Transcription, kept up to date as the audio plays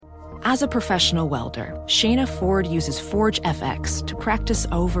As a professional welder, Shayna Ford uses Forge FX to practice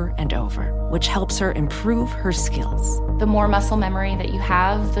over and over, which helps her improve her skills. The more muscle memory that you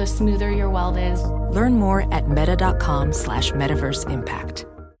have, the smoother your weld is. Learn more at meta.com/metaverse impact.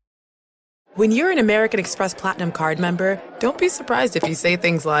 When you're an American Express Platinum Card member, don't be surprised if you say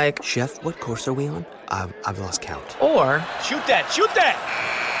things like, "Chef, what course are we on? I've lost count." Or, Shoot that!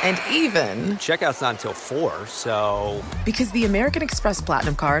 and even, Checkout's not until 4, so... because the American Express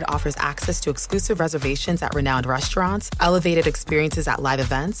Platinum Card offers access to exclusive reservations at renowned restaurants, elevated experiences at live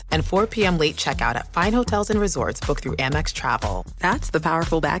events, and 4 p.m. late checkout at fine hotels and resorts booked through Amex Travel. That's the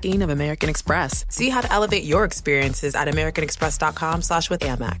powerful backing of American Express. See how to elevate your experiences at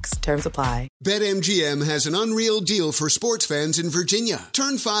americanexpress.com/withAmex. Terms apply. BetMGM has an unreal deal for sports fans in Virginia.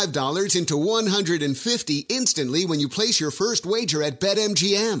 Turn $5 into $150 instantly when you place your first wager at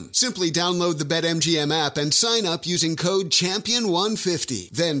BetMGM. Simply download the BetMGM app and sign up using code CHAMPION150.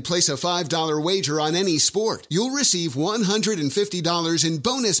 Then place a $5 wager on any sport. You'll receive $150 in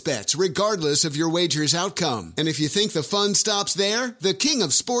bonus bets regardless of your wager's outcome. And if you think the fun stops there, the King of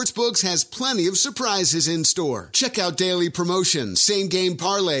Sportsbooks has plenty of surprises in store. Check out daily promotions, same-game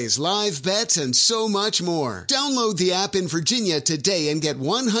parlays, live bets, and so much more. Download the app in Virginia today and get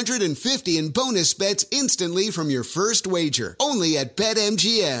 $150 in bonus bets instantly from your first wager. Only at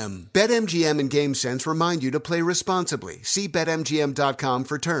BetMGM. BetMGM and GameSense remind you to play responsibly. See BetMGM.com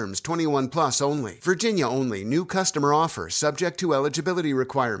for terms. 21 plus only. Virginia only. New customer offer subject to eligibility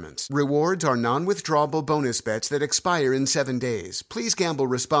requirements. Rewards are non-withdrawable bonus bets that expire in 7 days. Please gamble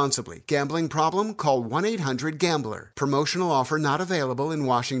responsibly. Gambling problem? Call 1-800-GAMBLER. Promotional offer not available in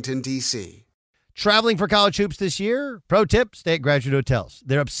Washington, D.C. Traveling for college hoops this year? Pro tip, stay at Graduate Hotels.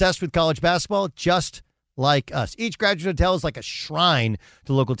 They're obsessed with college basketball, just like us. Each Graduate Hotel is like a shrine to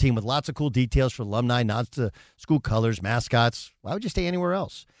the local team with lots of cool details for alumni, nods to school colors, mascots. Why would you stay anywhere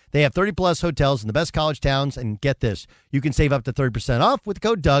else? They have 30-plus hotels in the best college towns, and get this, you can save up to 30% off with the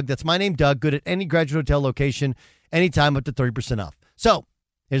code Doug. That's my name, Doug. Good at any Graduate Hotel location, anytime up to 30% off. So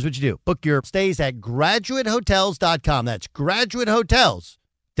here's what you do. Book your stays at graduatehotels.com. That's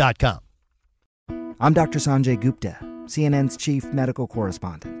graduatehotels.com. I'm Dr. Sanjay Gupta, CNN's chief medical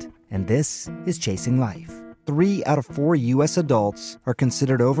correspondent, and this is Chasing Life. 3 out of 4 U.S. adults are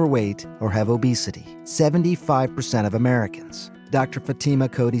considered overweight or have obesity. 75% of Americans. Dr. Fatima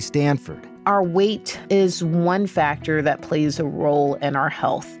Cody Stanford. Our weight is one factor that plays a role in our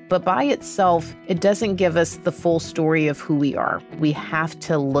health, but by itself, it doesn't give us the full story of who we are. We have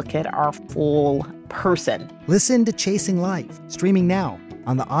to look at our full person. Listen to Chasing Life, streaming now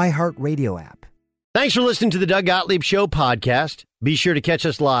on the iHeartRadio app. Thanks for listening to the Doug Gottlieb Show podcast. Be sure to catch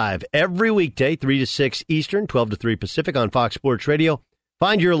us live every weekday, 3 to 6 Eastern, 12 to 3 Pacific on Fox Sports Radio.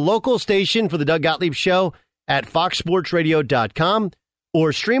 Find your local station for the Doug Gottlieb Show at foxsportsradio.com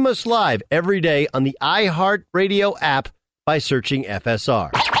or stream us live every day on the iHeartRadio app by searching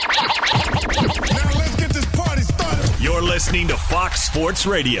FSR. Now let's get this party started. You're listening to Fox Sports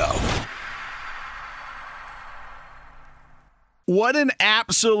Radio. What an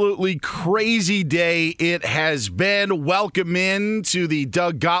absolutely crazy day it has been. Welcome in to the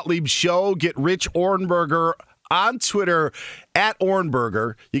Doug Gottlieb Show. Get Rich Ohrnberger on Twitter at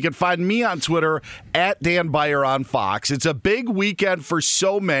Ohrnberger. You can find me on Twitter at Dan Beyer on Fox. It's a big weekend for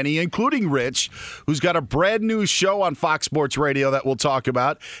so many, including Rich, who's got a brand new show on Fox Sports Radio that we'll talk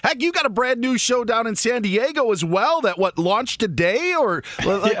about. Heck, you got a brand new show down in San Diego as well that launched today, or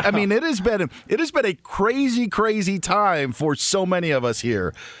yeah. I mean, it has been a crazy, crazy time for so many of us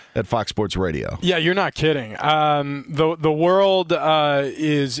here at Fox Sports Radio. Yeah, you're not kidding. The world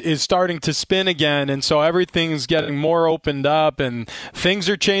is starting to spin again, and so everything's getting more opened up, and things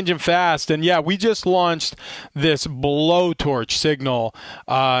are changing fast. And yeah, we just launched this blowtorch signal,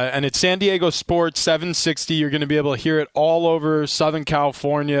 and it's San Diego Sports 760. You're going to be able to hear it all over Southern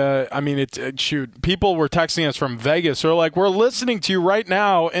California. I mean, shoot, people were texting us from Vegas. They're like, we're listening to you right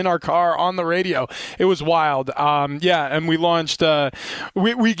now in our car on the radio. It was wild. Yeah, and we launched.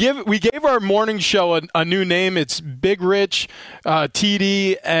 We gave our morning show a new name. It's Big Rich,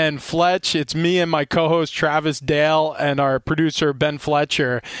 TD, and Fletch. It's me and my co-host Travis Dale and our producer Ben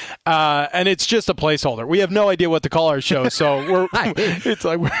Fletcher, and it's just a placeholder. We have no idea what to call our show, so I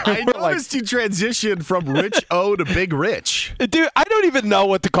noticed you transitioned from Rich O to Big Rich. Dude, I don't even know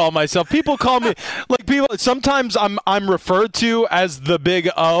what to call myself. People call me sometimes I'm referred to as the Big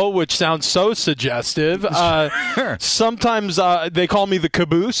O, which sounds so suggestive. Sometimes they call me the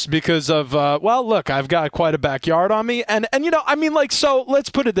Caboose because of look, I've got quite a backyard on me, and so let's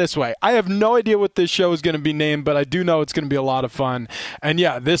put it this way: I have no idea what this show is going to be be named, but I do know it's going to be a lot of fun. And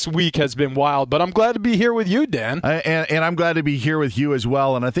yeah, this week has been wild, but I'm glad to be here with you, Dan. And I'm glad to be here with you as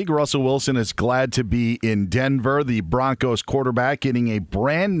well. And I think Russell Wilson is glad to be in Denver. The Broncos quarterback getting a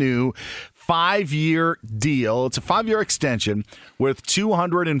brand new 5-year deal. It's a 5-year extension with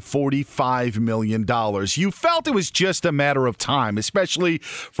 $245 million. You felt it was just a matter of time, especially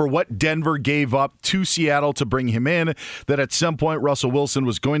for what Denver gave up to Seattle to bring him in, that at some point Russell Wilson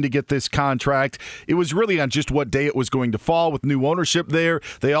was going to get this contract. It was really on just what day it was going to fall with new ownership there.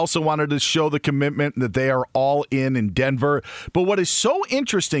 They also wanted to show the commitment that they are all in Denver. But what is so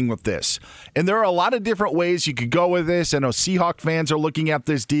interesting with this, and there are a lot of different ways you could go with this. I know Seahawks fans are looking at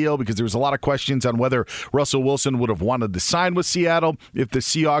this deal because there was a lot of questions on whether Russell Wilson would have wanted to sign with Seattle if the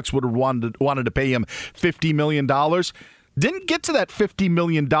Seahawks would have wanted to pay him $50 million. Didn't get to that $50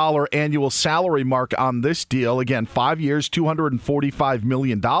 million annual salary mark on this deal. Again, 5 years, $245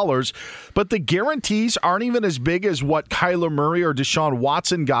 million. But the guarantees aren't even as big as what Kyler Murray or Deshaun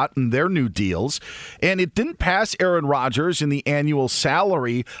Watson got in their new deals. And it didn't pass Aaron Rodgers in the annual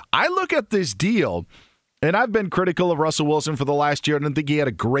salary. I look at this deal, and I've been critical of Russell Wilson for the last year. I didn't think he had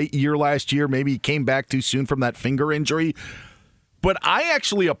a great year last year. Maybe he came back too soon from that finger injury. But I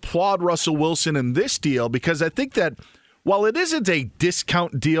actually applaud Russell Wilson in this deal because I think that while it isn't a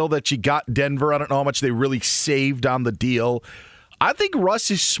discount deal that you got Denver, I don't know how much they really saved on the deal. I think Russ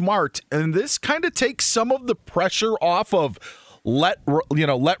is smart, and this kind of takes some of the pressure off of let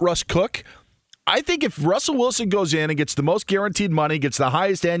Russ cook. I think if Russell Wilson goes in and gets the most guaranteed money, gets the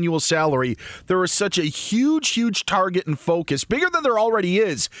highest annual salary, there is such a huge, huge target and focus, bigger than there already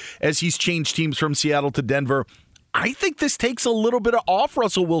is, as he's changed teams from Seattle to Denver. I think this takes a little bit off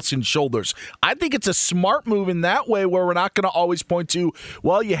Russell Wilson's shoulders. I think it's a smart move in that way where we're not going to always point to,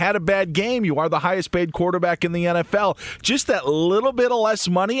 well, you had a bad game. You are the highest paid quarterback in the NFL. Just that little bit of less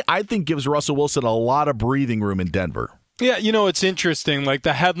money, I think, gives Russell Wilson a lot of breathing room in Denver. Yeah, it's interesting. Like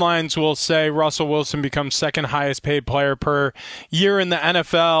the headlines will say Russell Wilson becomes second highest paid player per year in the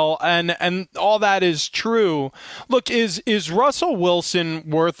NFL, and all that is true. Look, is Russell Wilson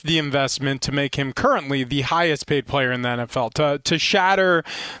worth the investment to make him currently the highest paid player in the NFL, to shatter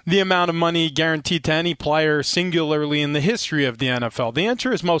the amount of money guaranteed to any player singularly in the history of the NFL? The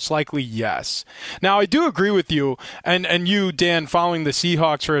answer is most likely yes. Now, I do agree with you, and you, Dan, following the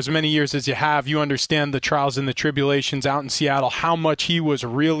Seahawks for as many years as you have, you understand the trials and the tribulations out in Seattle, how much he was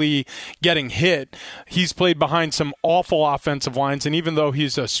really getting hit. He's played behind some awful offensive lines, and even though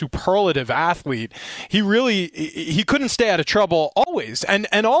he's a superlative athlete, he couldn't stay out of trouble always.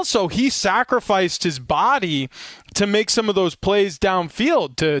 And also he sacrificed his body to make some of those plays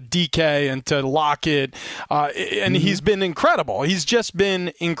downfield to DK and to Lockett, and he's been incredible. He's just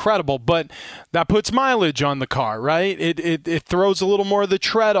been incredible, but that puts mileage on the car, right? It throws a little more of the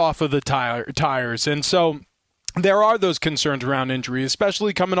tread off of the tires, and so there are those concerns around injury,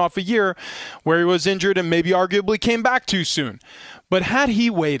 especially coming off a year where he was injured and maybe arguably came back too soon. But had he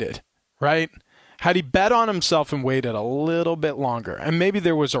waited, right? Had he bet on himself and waited a little bit longer, and maybe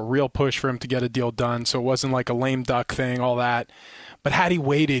there was a real push for him to get a deal done, so it wasn't like a lame duck thing, all that. But had he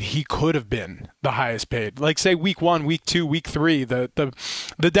waited, he could have been the highest paid. Like, say, week 1, week 2, week 3, the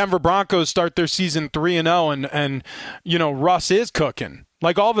Denver Broncos start their season 3-0, and Russ is cooking.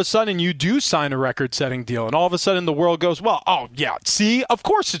 Like, all of a sudden, you do sign a record-setting deal, and all of a sudden the world goes, well, oh, yeah, see, of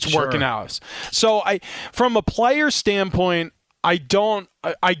course it's working out. So, from a player standpoint, I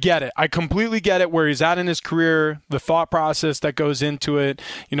get it. I completely get it where he's at in his career, the thought process that goes into it.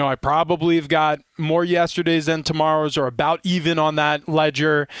 I probably have got more yesterdays than tomorrows, or about even on that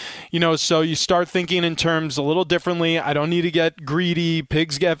ledger. So you start thinking in terms a little differently. I don't need to get greedy.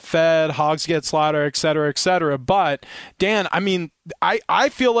 Pigs get fed, hogs get slaughtered, et cetera, et cetera. But, Dan, I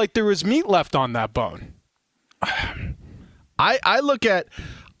feel like there was meat left on that bone. I look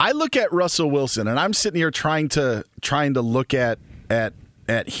at Russell Wilson, and I'm sitting here trying to look at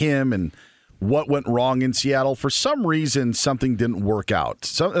him and what went wrong in Seattle. For some reason, something didn't work out.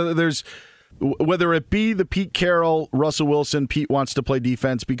 There's whether it be the Pete Carroll, Russell Wilson, Pete wants to play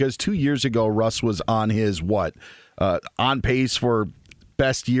defense, because 2 years ago Russ was on his on pace for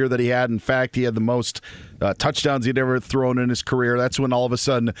best year that he had. In fact, he had the most touchdowns he'd ever thrown in his career. That's when all of a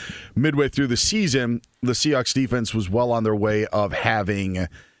sudden, midway through the season, the Seahawks defense was well on their way of having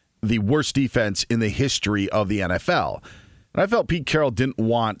the worst defense in the history of the NFL. And I felt Pete Carroll didn't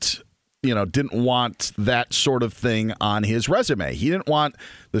want that sort of thing on his resume. He didn't want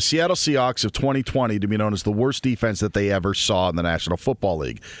the Seattle Seahawks of 2020 to be known as the worst defense that they ever saw in the National Football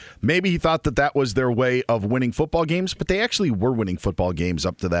League. Maybe he thought that was their way of winning football games, but they actually were winning football games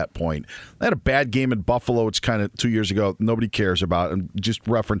up to that point. They had a bad game in Buffalo, which kind of 2 years ago nobody cares about, and just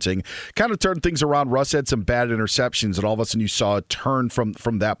referencing, kind of turned things around. Russ had some bad interceptions, and all of a sudden you saw a turn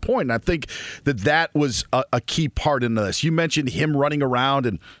from that point. And I think that was a key part in this. You mentioned him running around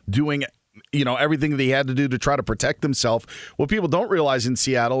and doing everything that he had to do to try to protect himself. What people don't realize in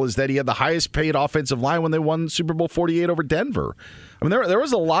Seattle is that he had the highest paid offensive line when they won Super Bowl 48 over Denver. I mean, there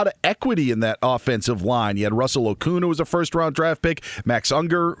was a lot of equity in that offensive line. You had Russell Okung, who was a first-round draft pick. Max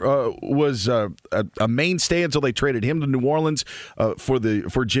Unger was a mainstay until they traded him to New Orleans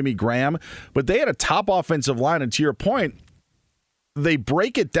for Jimmy Graham. But they had a top offensive line, and to your point, they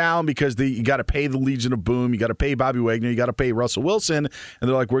break it down because you got to pay the Legion of Boom, you got to pay Bobby Wagner, you got to pay Russell Wilson, and they're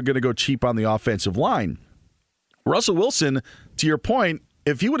like, we're going to go cheap on the offensive line. Russell Wilson, to your point,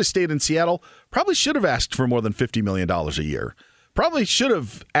 if he would have stayed in Seattle, probably should have asked for more than $50 million a year. Probably should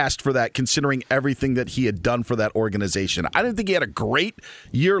have asked for that considering everything that he had done for that organization. I didn't think he had a great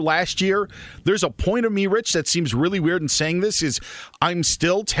year last year. There's a point of me, Rich, that seems really weird in saying this is I'm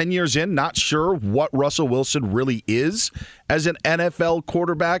still 10 years in, not sure what Russell Wilson really is as an NFL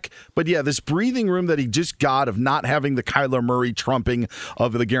quarterback. But yeah, this breathing room that he just got of not having the Kyler Murray trumping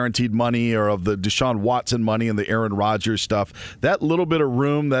of the guaranteed money or of the Deshaun Watson money and the Aaron Rodgers stuff, that little bit of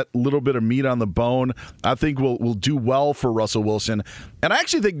room, that little bit of meat on the bone, I think will do well for Russell Wilson. And I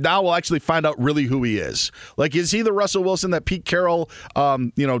actually think now we'll actually find out really who he is. Like, is he the Russell Wilson that Pete Carroll,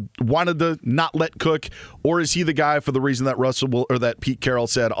 wanted to not let cook, or is he the guy for the reason that that Pete Carroll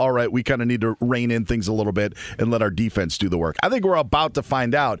said, all right, we kind of need to rein in things a little bit and let our defense do the work? I think we're about to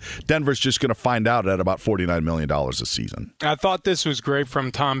find out. Denver's just going to find out at about $49 million a season. I thought this was great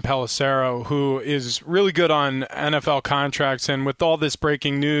from Tom Pelissero, who is really good on NFL contracts, and with all this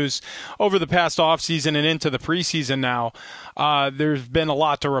breaking news over the past offseason and into the preseason now, there's been a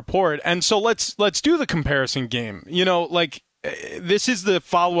lot to report. And so let's do the comparison game. This is the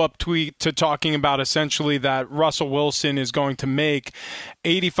follow-up tweet to talking about essentially that Russell Wilson is going to make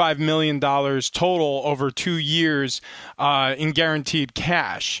 $85 million total over 2 years in guaranteed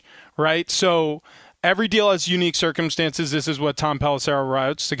cash, right? So every deal has unique circumstances. This is what Tom Pelissero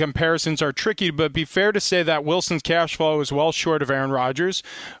writes. The comparisons are tricky, but it'd be fair to say that Wilson's cash flow is well short of Aaron Rodgers,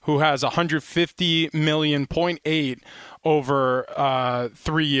 who has $150.8 million over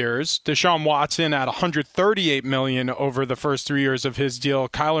 3 years. Deshaun Watson at $138 million over the first 3 years of his deal.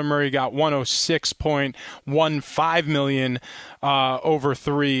 Kyler Murray got $106.15 million over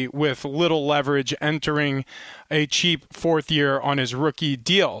 3, with little leverage, entering a cheap fourth year on his rookie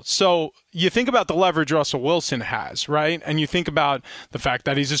deal. So you think about the leverage Russell Wilson has, right? And you think about the fact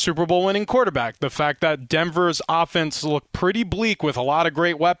that he's a Super Bowl winning quarterback, the fact that Denver's offense looked pretty bleak with a lot of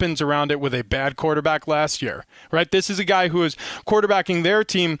great weapons around it with a bad quarterback last year, right? This is a guy who is quarterbacking their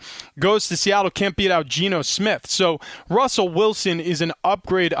team, goes to Seattle, can't beat out Geno Smith. So Russell Wilson is an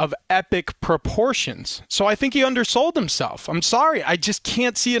upgrade of epic proportions. So I think he undersold himself. I'm sorry. I just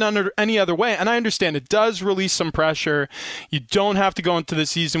can't see it under any other way. And I understand it does release some pressure. You don't have to go into the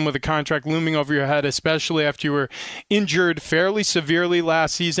season with a contract looming over your head, especially after you were injured fairly severely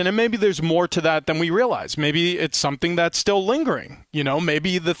last season. And maybe there's more to that than we realize. Maybe it's something that's still lingering.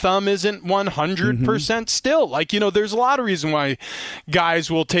 Maybe the thumb isn't 100% still. There's a lot of reason why guys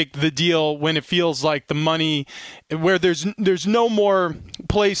will take the deal when it feels like the money, where there's no more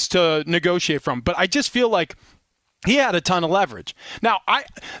place to negotiate from. But I just feel like he had a ton of leverage. Now,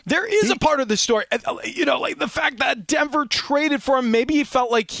 there is a part of the story, like the fact that Denver traded for him. Maybe he felt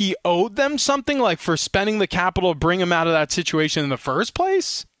like he owed them something, like for spending the capital to bring him out of that situation in the first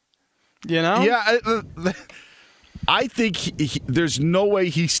place. Yeah, I think there's no way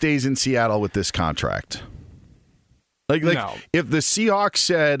he stays in Seattle with this contract. No. If the Seahawks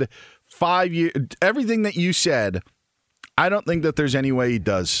said 5 years, everything that you said, I don't think that there's any way he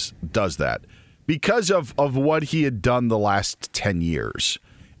does that. Because of what he had done the last 10 years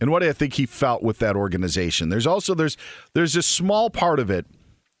and what I think he felt with that organization. There's a small part of it,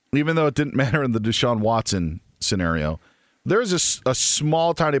 even though it didn't matter in the Deshaun Watson scenario, there's a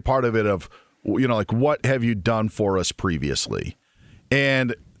small, tiny part of it of, what have you done for us previously?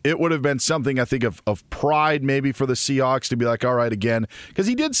 And it would have been something, I think, of pride maybe for the Seahawks to be like, all right, again, because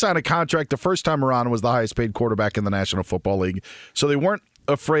he did sign a contract the first time around and was the highest paid quarterback in the National Football League. So they weren't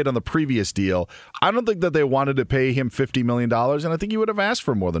afraid on the previous deal. I don't think that they wanted to pay him $50 million, and I think he would have asked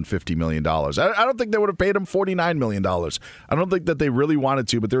for more than $50 million. I don't think they would have paid him $49 million. I don't think that they really wanted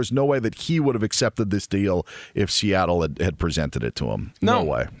to, but there's no way that he would have accepted this deal if Seattle had presented it to him. No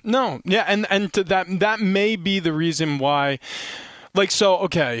way. No. Yeah, and that may be the reason why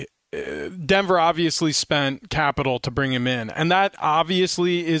Okay. Denver obviously spent capital to bring him in, and that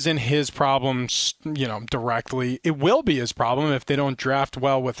obviously isn't his problem, directly. It will be his problem if they don't draft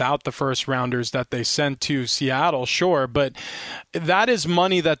well without the first rounders that they sent to Seattle, sure, but that is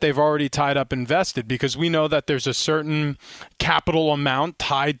money that they've already tied up invested, because we know that there's a certain capital amount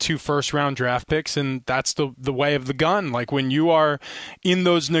tied to first round draft picks, and that's the way of the gun. Like when you are in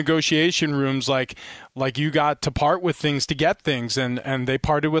those negotiation rooms, like you got to part with things to get things, and they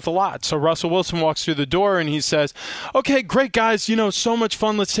parted with a lot. So Russell Wilson walks through the door and he says, okay, great guys, so much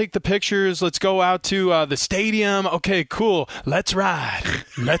fun. Let's take the pictures. Let's go out to the stadium. Okay, cool. Let's ride.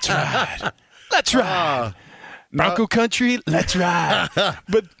 Let's ride. Let's ride. Bronco country, let's ride.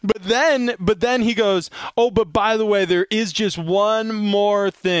 But then he goes, oh, but by the way, there is just one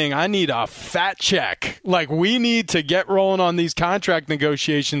more thing. I need a fat check. Like, we need to get rolling on these contract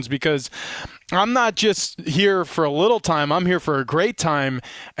negotiations, because I'm not just here for a little time. I'm here for a great time,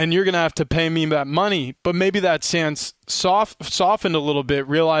 and you're going to have to pay me that money. But maybe that stance softened a little bit,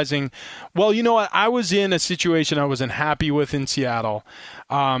 realizing, well, you know what? I was in a situation I wasn't happy with in Seattle.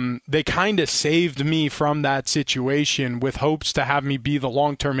 They kind of saved me from that situation with hopes to have me be the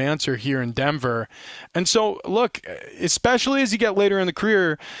long-term answer here in Denver. And so, look, especially as you get later in the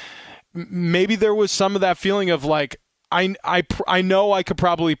career, maybe there was some of that feeling of like, I know I could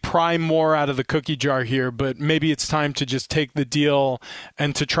probably pry more out of the cookie jar here, but maybe it's time to just take the deal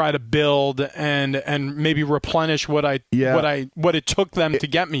and to try to build and maybe replenish what it took them to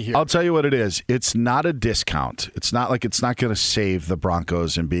get me here. I'll tell you what it is. It's not a discount. It's not like it's not going to save the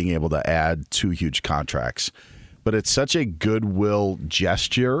Broncos in being able to add 2 huge contracts, but it's such a goodwill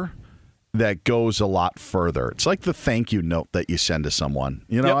gesture that goes a lot further. It's like the thank you note that you send to someone.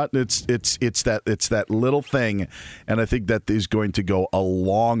 You know what? It's that little thing, and I think that is going to go a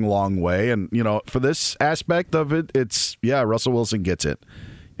long, long way. And for this aspect of it, Russell Wilson gets it,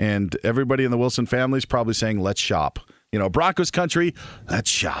 and everybody in the Wilson family is probably saying, "Let's shop." Broncos country, let's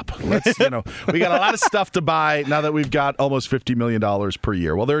shop. We got a lot of stuff to buy now that we've got almost $50 million per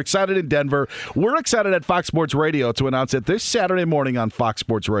year. Well, they're excited in Denver. We're excited at Fox Sports Radio to announce that this Saturday morning on Fox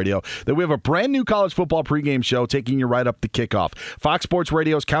Sports Radio that we have a brand new college football pregame show taking you right up to kickoff. Fox Sports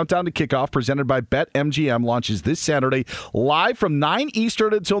Radio's Countdown to Kickoff, presented by BetMGM, launches this Saturday live from 9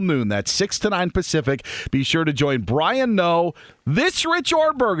 Eastern until noon. That's 6 to 9 Pacific. Be sure to join Brian Noe, this Rich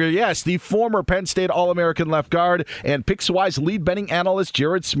Ohrnberger, yes, the former Penn State All-American left guard, and Pixelwise lead betting analyst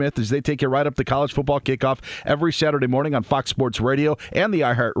Jared Smith, as they take you right up to college football kickoff every Saturday morning on Fox Sports Radio and the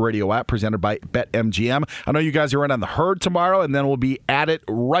iHeartRadio app, presented by BetMGM. I know you guys are right on the herd tomorrow, and then we'll be at it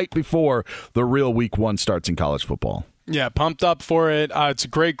right before the real Week 1 starts in college football. Yeah, pumped up for it. It's a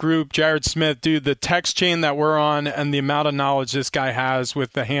great group. Jared Smith, dude, the text chain that we're on and the amount of knowledge this guy has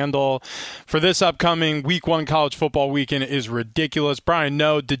with the handle for this upcoming Week 1 college football weekend is ridiculous. Brian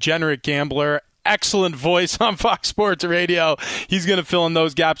Noe, degenerate gambler, excellent voice on Fox Sports Radio. He's going to fill in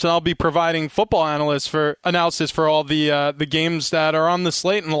those gaps, and I'll be providing football analysis for all the games that are on the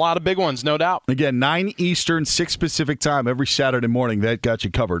slate, and a lot of big ones, no doubt. Again, 9 Eastern, 6 Pacific time every Saturday morning. That got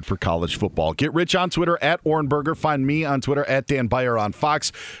you covered for college football. Get Rich on Twitter at Ohrnberger. Find me on Twitter at Dan Beyer on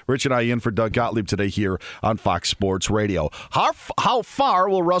Fox. Rich and I in for Doug Gottlieb today here on Fox Sports Radio. How far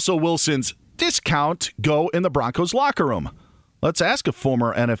will Russell Wilson's discount go in the Broncos locker room? Let's ask a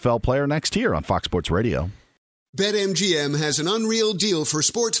former NFL player next here on Fox Sports Radio. BetMGM has an unreal deal for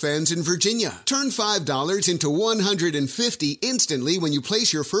sports fans in Virginia. Turn $5 into $150 instantly when you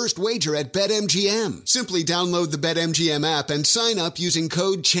place your first wager at BetMGM. Simply download the BetMGM app and sign up using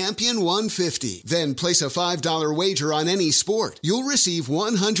code Champion150. Then place a $5 wager on any sport. You'll receive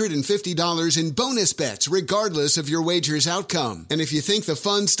 $150 in bonus bets regardless of your wager's outcome. And if you think the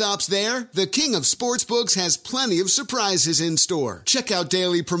fun stops there, the king of sportsbooks has plenty of surprises in store. Check out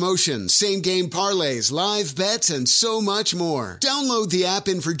daily promotions, same-game parlays, live bets, and so much more. Download the app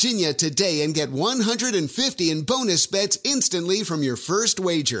in Virginia today and get $150 in bonus bets instantly from your first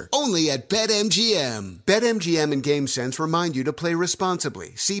wager. Only at BetMGM. BetMGM and GameSense remind you to play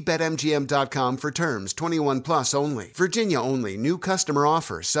responsibly. See BetMGM.com for terms. 21 plus only. Virginia only. New customer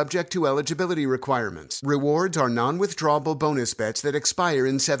offer subject to eligibility requirements. Rewards are non-withdrawable bonus bets that expire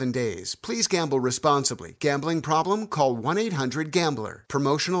in 7 days. Please gamble responsibly. Gambling problem? Call 1-800-GAMBLER.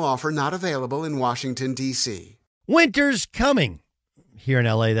 Promotional offer not available in Washington, D.C. Winter's coming. Here in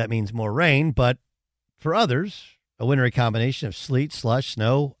LA, that means more rain, but for others, a wintry combination of sleet, slush,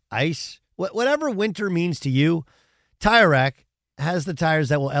 snow, ice, whatever winter means to you, Tire Rack has the tires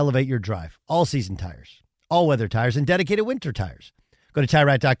that will elevate your drive. All-season tires, all-weather tires, and dedicated winter tires. Go to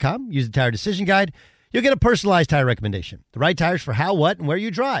TireRack.com, use the Tire Decision Guide. You'll get a personalized tire recommendation. The right tires for how, what, and where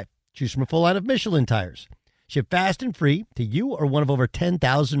you drive. Choose from a full line of Michelin tires. Ship fast and free to you or one of over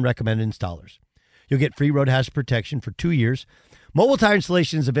 10,000 recommended installers. You'll get free road hazard protection for 2 years. Mobile tire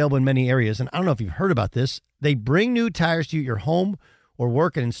installation is available in many areas, and I don't know if you've heard about this. They bring new tires to your home or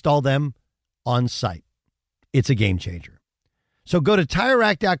work and install them on site. It's a game changer. So go to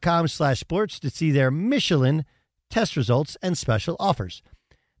TireRack.com/sports to see their Michelin test results and special offers.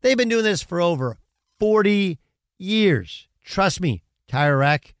 They've been doing this for over 40 years. Trust me, Tire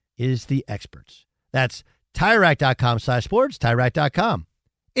Rack is the experts. That's TireRack.com/sports, TireRack.com.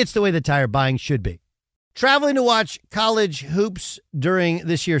 It's the way the tire buying should be. Traveling to watch college hoops during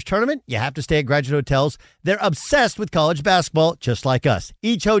this year's tournament? You have to stay at Graduate Hotels. They're obsessed with college basketball, just like us.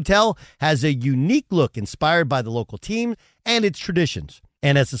 Each hotel has a unique look inspired by the local team and its traditions.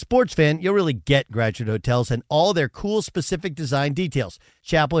 And as a sports fan, you'll really get Graduate Hotels and all their cool specific design details.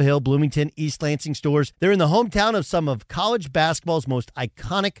 Chapel Hill, Bloomington, East Lansing stores. They're in the hometown of some of college basketball's most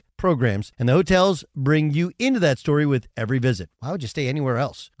iconic programs, and the hotels bring you into that story with every visit. Why would you stay anywhere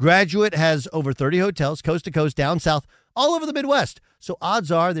else? Graduate has over 30 hotels, coast to coast, down south, all over the Midwest. So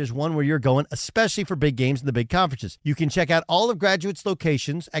odds are there's one where you're going, especially for big games and the big conferences. You can check out all of Graduate's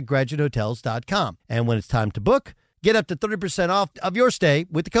locations at graduatehotels.com. And when it's time to book, get up to 30% off of your stay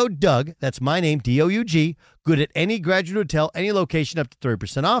with the code DOUG. That's my name, D-O-U-G. Good at any Graduate Hotel, any location, up to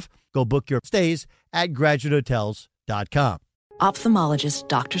 30% off. Go book your stays at graduatehotels.com. Ophthalmologist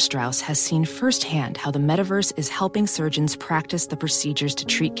Dr. Strauss has seen firsthand how the metaverse is helping surgeons practice the procedures to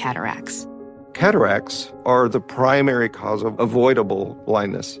treat cataracts. Cataracts are the primary cause of avoidable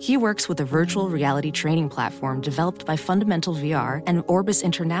blindness. He works with a virtual reality training platform developed by Fundamental VR and Orbis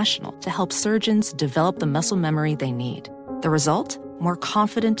International to help surgeons develop the muscle memory they need. The result? More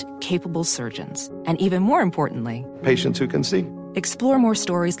confident, capable surgeons. And even more importantly, patients who can see. Explore more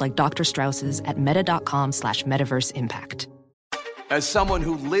stories like Dr. Strauss's at meta.com/metaverse impact. As someone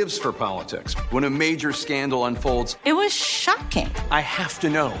who lives for politics, when a major scandal unfolds, it was shocking. I have to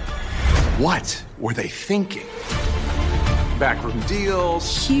know, what were they thinking? Backroom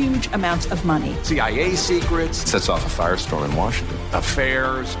deals, huge amounts of money, CIA secrets, sets off a firestorm in Washington,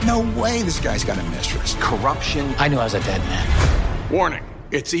 affairs. No way this guy's got a mistress. Corruption. I knew I was a dead man. Warning,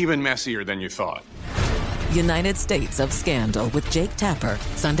 it's even messier than you thought. United States of Scandal with Jake Tapper,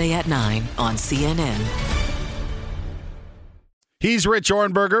 Sunday at 9 on CNN. He's Rich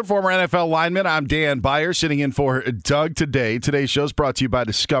Ohrnberger, former NFL lineman. I'm Dan Beyer, sitting in for Doug today. Today's show is brought to you by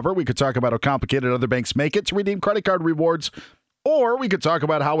Discover. We could talk about how complicated other banks make it to redeem credit card rewards, or we could talk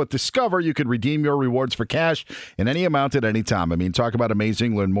about how with Discover you could redeem your rewards for cash in any amount at any time. I mean, talk about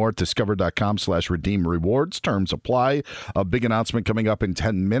amazing. Learn more at discover.com/redeem rewards. Terms apply. A big announcement coming up in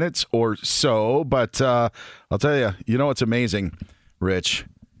 10 minutes or so. But I'll tell you, you know what's amazing, Rich?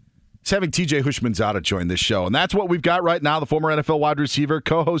 It's having TJ Houshmandzadeh join this show. And that's what we've got right now. The former NFL wide receiver,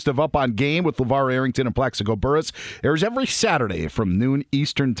 co-host of Up on Game with LeVar Arrington and Plaxico Burress, airs every Saturday from noon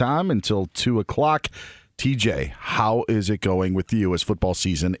Eastern time until 2 o'clock. TJ, how is it going with you as football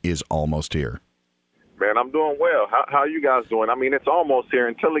season is almost here? Man, I'm doing well. How are you guys doing? I mean, it's almost here.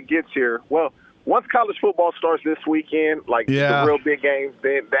 Until it gets here, well, once college football starts this weekend, like the real big games,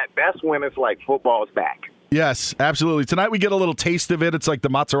 then that's when it's like football's back. Yes, absolutely. Tonight we get a little taste of it. It's like the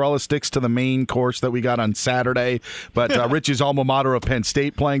mozzarella sticks to the main course that we got on Saturday. But Rich's alma mater of Penn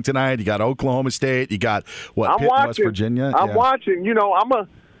State playing tonight. You got Oklahoma State. You got, Pitt, West Virginia. I'm watching. You know,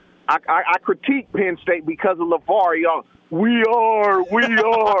 I critique Penn State because of LeVar. Y'all, we are.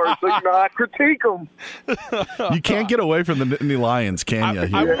 So, I critique them. You can't get away from the Nittany Lions, can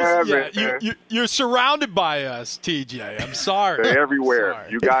you? You're surrounded by us, TJ. I'm sorry. They're everywhere.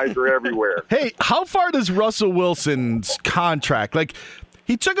 Sorry. You guys are everywhere. Hey, how far does Russell Wilson's contract,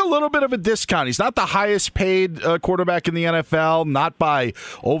 he took a little bit of a discount. He's not the highest paid quarterback in the NFL, not by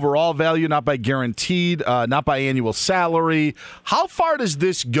overall value, not by guaranteed, not by annual salary. How far does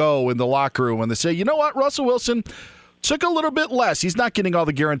this go in the locker room when they say, you know what, Russell Wilson took a little bit less. He's not getting all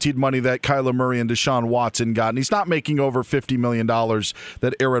the guaranteed money that Kyler Murray and Deshaun Watson got, and he's not making over $50 million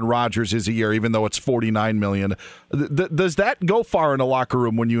that Aaron Rodgers is a year, even though it's $49 million. Does that go far in the locker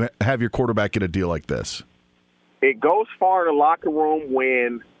room when you have your quarterback get a deal like this? It goes far in the locker room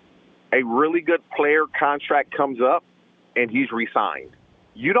when a really good player contract comes up and he's re-signed.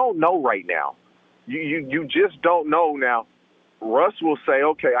 You don't know right now. You just don't know now. Russ will say,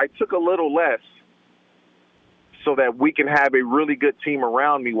 okay, I took a little less so that we can have a really good team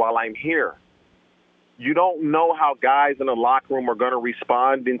around me while I'm here. You don't know how guys in the locker room are going to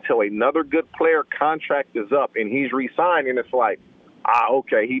respond until another good player contract is up and he's re-signed, and it's like,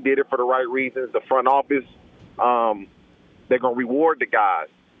 okay, he did it for the right reasons. The front office, they're going to reward the guys.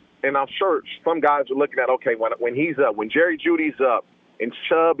 And I'm sure some guys are looking at, okay, when he's up, when Jerry Jeudy's up and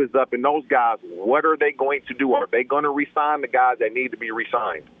Chubb is up and those guys, what are they going to do? Are they going to re-sign the guys that need to be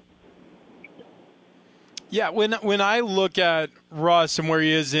re-signed? Yeah, when I look at Russ and where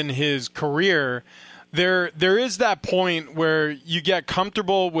he is in his career, there is that point where you get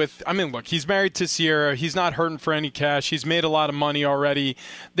comfortable with, I mean, look, he's married to Sierra. He's not hurting for any cash. He's made a lot of money already.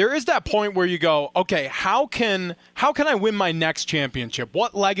 There is that point where you go, okay, how can I win my next championship?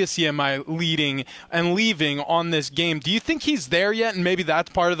 What legacy am I leading and leaving on this game? Do you think he's there yet? And maybe that's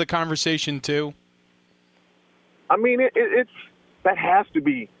part of the conversation too? I mean, it's that has to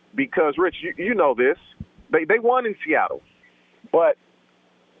be because, Rich, you know this. They won in Seattle, but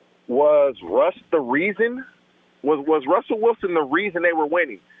was Russ the reason? Was Russell Wilson the reason they were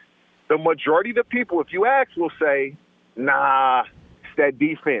winning? The majority of the people, if you ask, will say, nah, it's that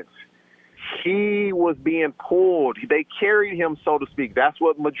defense. He was being pulled. They carried him, so to speak. That's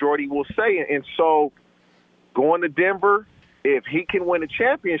what majority will say. And so going to Denver, if he can win a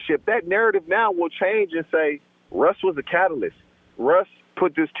championship, that narrative now will change and say, Russ was a catalyst. Russ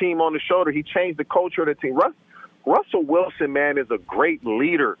put this team on the shoulder. He changed the culture of the team. Russell Wilson, man, is a great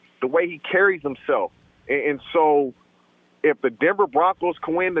leader, the way he carries himself. And so if the Denver Broncos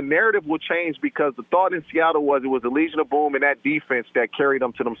can win, the narrative will change because the thought in Seattle was it was the Legion of Boom and that defense that carried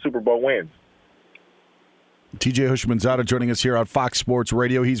them to them Super Bowl wins. TJ Houshmandzadeh joining us here on Fox Sports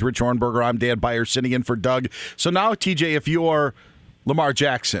Radio. He's Rich Ohrnberger. I'm Dan Beyer sitting in for Doug. So now, TJ, if you're Lamar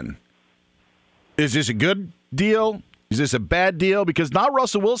Jackson, is this a good deal? Is this a bad deal? Because now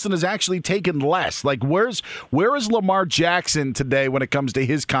Russell Wilson has actually taken less. Like, where is Lamar Jackson today when it comes to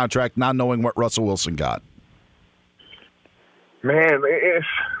his contract, not knowing what Russell Wilson got? Man,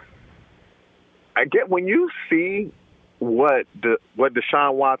 I get when you see what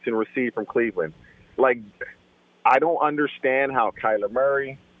Deshaun Watson received from Cleveland. Like, I don't understand how Kyler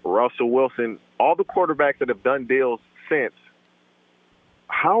Murray, Russell Wilson, all the quarterbacks that have done deals since,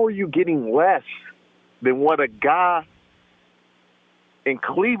 how are you getting less than what a guy in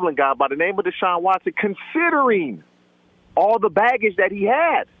Cleveland got by the name of Deshaun Watson, considering all the baggage that he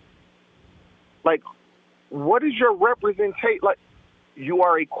had? Like, what is your representation? Like, you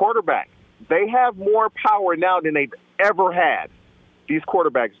are a quarterback. They have more power now than they've ever had. These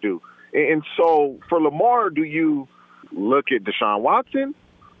quarterbacks do. And so for Lamar, do you look at Deshaun Watson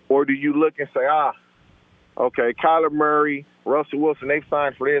or do you look and say, okay, Kyler Murray, Russell Wilson, they've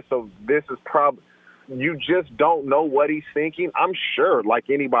signed for this, so this is probably – you just don't know what he's thinking. I'm sure, like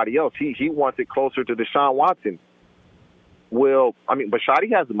anybody else, he wants it closer to Deshaun Watson. Well, I mean,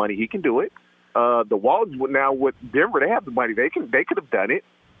 Bisciotti has the money. He can do it. The Walls now with Denver, they have the money. They could have done it.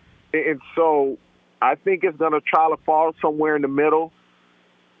 And so I think it's going to try to fall somewhere in the middle.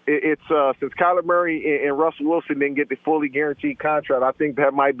 It's since Kyler Murray and Russell Wilson didn't get the fully guaranteed contract, I think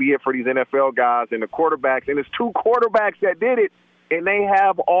that might be it for these NFL guys and the quarterbacks. And it's two quarterbacks that did it, and they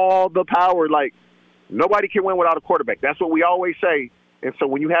have all the power. Like, nobody can win without a quarterback. That's what we always say. And so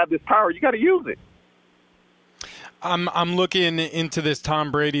when you have this power, you got to use it. I'm looking into this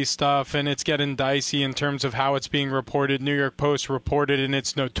Tom Brady stuff, and it's getting dicey in terms of how it's being reported. New York Post reported in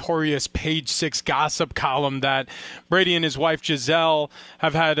its notorious Page 6 gossip column that Brady and his wife Giselle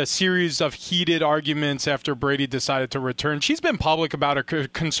have had a series of heated arguments after Brady decided to return. She's been public about her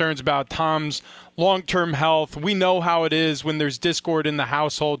concerns about Tom's long-term health. We know how it is when there's discord in the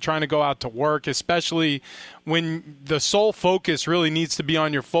household trying to go out to work, especially when the sole focus really needs to be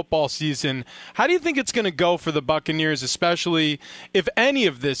on your football season. How do you think it's going to go for the Buccaneers, especially if any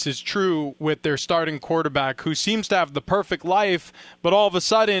of this is true with their starting quarterback who seems to have the perfect life, but all of a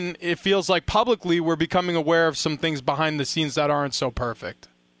sudden it feels like publicly we're becoming aware of some things behind the scenes that aren't so perfect?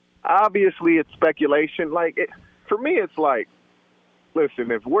 Obviously, it's speculation. For me, it's like,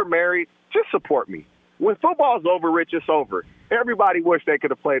 listen, if we're married, just support me. When football's over, Rich, it's over. Everybody wish they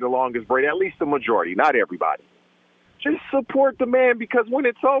could have played along as Brady, at least the majority, not everybody. Just support the man because when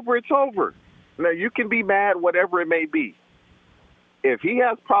it's over, it's over. Now, you can be mad, whatever it may be. If he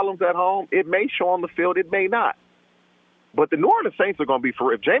has problems at home, it may show on the field, it may not. But the New Orleans Saints are going to be for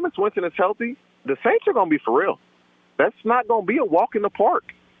real. If Jameis Winston is healthy, the Saints are going to be for real. That's not going to be a walk in the park.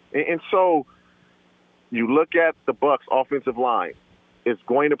 And so you look at the Bucs' offensive line. It's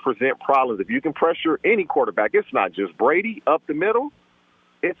going to present problems. If you can pressure any quarterback, it's not just Brady up the middle,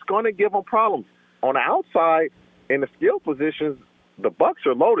 it's going to give them problems. On the outside, in the skill positions, the Bucs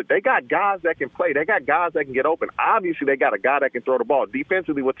are loaded. They got guys that can play. They got guys that can get open. Obviously, they got a guy that can throw the ball.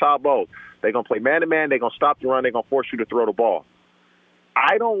 Defensively with Todd Bowles, they're going to play man-to-man. They're going to stop the run. They're going to force you to throw the ball.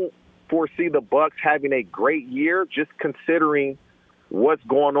 I don't foresee the Bucs having a great year just considering what's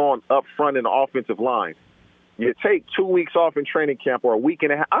going on up front in the offensive line. You take 2 weeks off in training camp or a week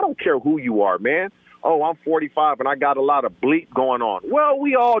and a half. I don't care who you are, man. oh, I'm 45 and I got a lot of bleep going on. Well,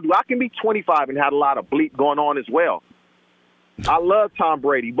 we all do. I can be 25 and have a lot of bleep going on as well. I love Tom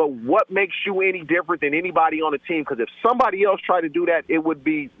Brady, but what makes you any different than anybody on the team? Because if somebody else tried to do that, it would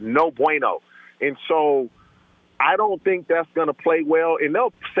be no bueno. And so I don't think that's going to play well. And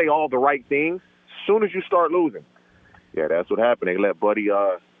they'll say all the right things as soon as you start losing. Yeah, that's what happened. They let Buddy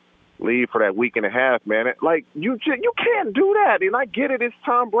leave for that week and a half, man. Like, you can't do that. And I get it. It's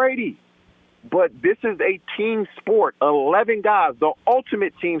Tom Brady. But this is a team sport. 11 guys, the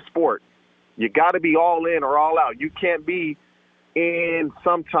ultimate team sport. You got to be all in or all out. You can't be in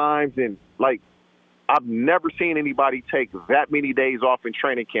sometimes. And, like, I've never seen anybody take that many days off in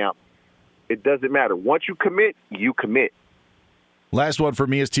training camp. It doesn't matter. Once you commit, you commit. Last one for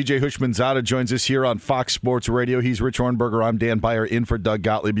me is TJ Hushmanzada joins us here on Fox Sports Radio. He's Rich Ohrnberger. I'm Dan Beyer in for Doug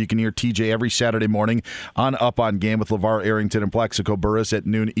Gottlieb. You can hear TJ every Saturday morning on Up On Game with LeVar Arrington and Plaxico Burress at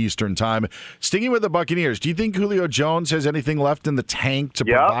noon Eastern Time. Sticking with the Buccaneers, do you think Julio Jones has anything left in the tank to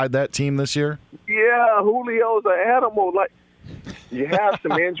provide that team this year? Yeah, Julio's an animal. Like, you have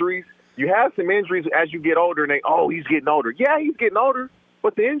some injuries. You have some injuries as you get older, and he's getting older. Yeah, he's getting older,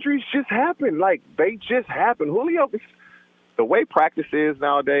 but the injuries just happen. Like, they just happen. Julio, the way practice is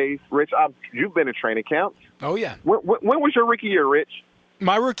nowadays, Rich, you've been in training camps. Oh, yeah. When was your rookie year, Rich?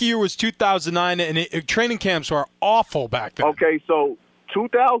 My rookie year was 2009, and training camps were awful back then. Okay, so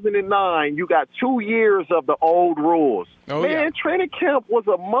 2009, you got 2 years of the old rules. Oh, Man, yeah. Training camp was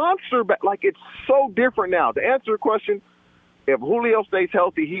a monster. Like, it's so different now. To answer your question, if Julio stays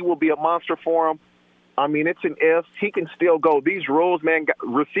healthy, he will be a monster for him. I mean, it's an if. He can still go. These rules, man,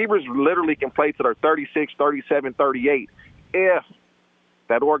 receivers literally can play to their 36, 37, 38. If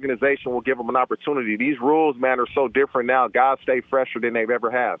that organization will give them an opportunity. These rules, man, are so different now. Guys stay fresher than they've ever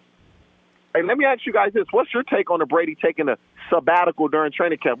have. Hey, let me ask you guys this. What's your take on the Brady taking a sabbatical during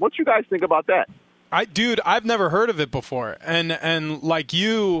training camp? What you guys think about that? I've never heard of it before. And like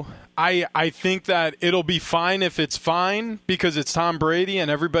you, I think that it'll be fine if it's fine because it's Tom Brady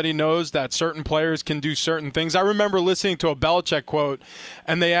and everybody knows that certain players can do certain things. I remember listening to a Belichick quote,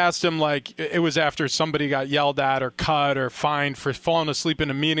 and they asked him, like, it was after somebody got yelled at or cut or fined for falling asleep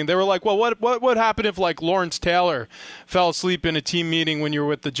in a meeting. They were like, well, what would happen if, like, Lawrence Taylor fell asleep in a team meeting when you were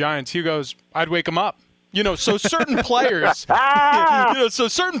with the Giants? He goes, I'd wake him up. So certain players,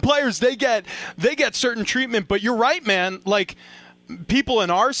 they get certain treatment. But you're right, man. Like, people in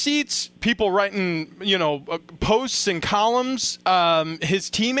our seats, people writing, posts and columns, his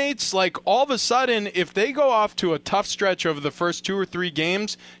teammates, like, all of a sudden, if they go off to a tough stretch over the first 2 or 3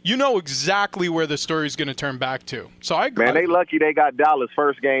 games, you know exactly where the story's going to turn back to. So I agree. Man, they lucky they got Dallas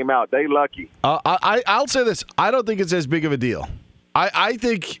first game out. They lucky. I'll say this. I don't think it's as big of a deal. I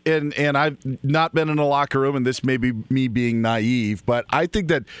think, and I've not been in a locker room, and this may be me being naive, but I think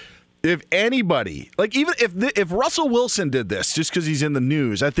that if anybody, like even if Russell Wilson did this just because he's in the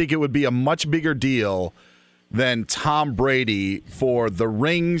news, I think it would be a much bigger deal than Tom Brady for the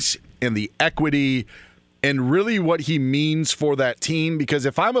rings and the equity and really what he means for that team. Because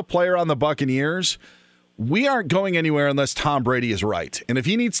if I'm a player on the Buccaneers, we aren't going anywhere unless Tom Brady is right. And if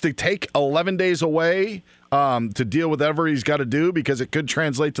he needs to take 11 days away to deal with whatever he's got to do because it could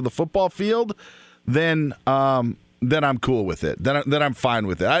translate to the football field, then I'm cool with it. Then I'm fine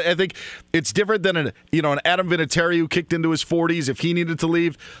with it. I think it's different than an Adam Vinatieri who kicked into his 40s if he needed to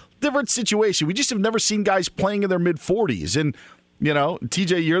leave. Different situation. We just have never seen guys playing in their mid 40s. And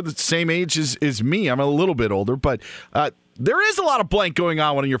TJ, you're the same age as me. I'm a little bit older, but there is a lot of blank going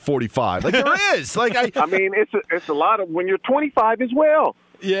on when you're 45. Like there is. Like I mean, it's a lot of when you're 25 as well.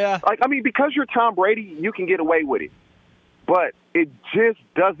 Yeah. Like I mean, because you're Tom Brady, you can get away with it, but it just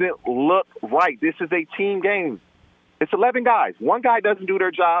doesn't look right. This is a team game. It's 11 guys. One guy doesn't do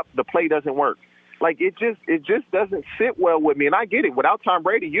their job, the play doesn't work. Like it just doesn't sit well with me. And I get it. Without Tom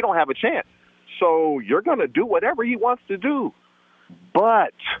Brady, you don't have a chance. So you're going to do whatever he wants to do.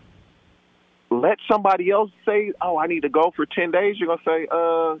 But let somebody else say, oh, I need to go for 10 days. You're going to say,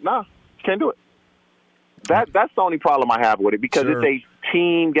 nah, can't do it. That's the only problem I have with it because It's a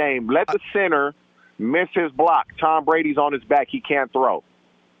team game. Let the center miss his block. Tom Brady's on his back. He can't throw.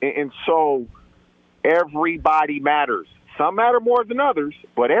 And so everybody matters. Some matter more than others,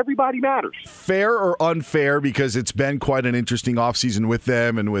 but everybody matters. Fair or unfair, because it's been quite an interesting offseason with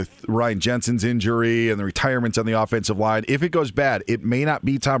them and with Ryan Jensen's injury and the retirements on the offensive line. If it goes bad, it may not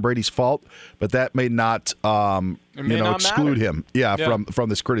be Tom Brady's fault, but that may not exclude him from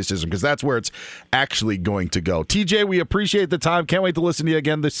this criticism, because that's where it's actually going to go. TJ, we appreciate the time. Can't wait to listen to you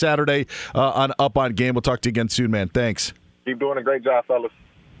again this Saturday on Up On Game. We'll talk to you again soon, man. Thanks. Keep doing a great job, fellas.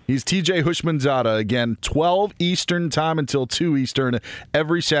 He's TJ Hushmanzada, again, 12 Eastern time until 2 Eastern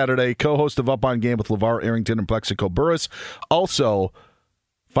every Saturday, co-host of Up On Game with LeVar Arrington and Plexico Burress. Also,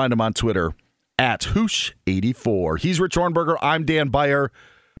 find him on Twitter, at Hoosh84. He's Rich Ohrnberger. I'm Dan Beyer.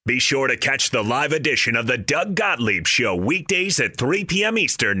 Be sure to catch the live edition of the Doug Gottlieb Show weekdays at 3 p.m.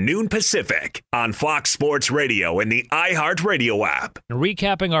 Eastern, noon Pacific on Fox Sports Radio and the iHeartRadio app.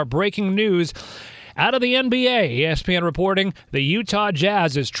 Recapping our breaking news out of the NBA, ESPN reporting the Utah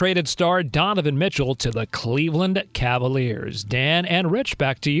Jazz has traded star Donovan Mitchell to the Cleveland Cavaliers. Dan and Rich,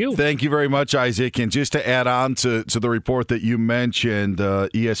 back to you. Thank you very much, Isaac. And just to add on to the report that you mentioned,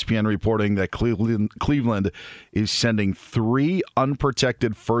 ESPN reporting that Cleveland is sending 3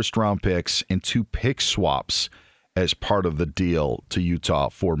 unprotected first-round picks and 2 pick swaps as part of the deal to Utah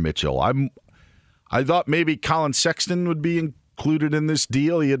for Mitchell. I thought maybe Colin Sexton would be included in this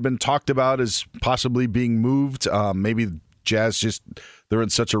deal. He had been talked about as possibly being moved. Maybe Jazz they're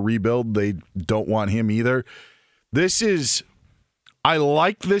in such a rebuild, they don't want him either. I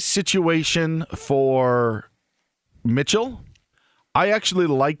like this situation for Mitchell. I actually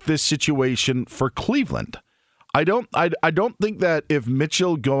like this situation for Cleveland. I don't think that if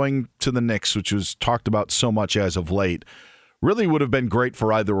Mitchell going to the Knicks, which was talked about so much as of late, really would have been great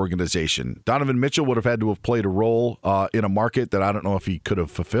for either organization. Donovan Mitchell would have had to have played a role in a market that I don't know if he could have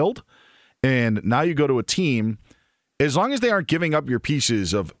fulfilled. And now you go to a team, as long as they aren't giving up your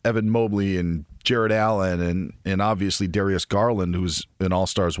pieces of Evan Mobley and Jared Allen and obviously Darius Garland, who's an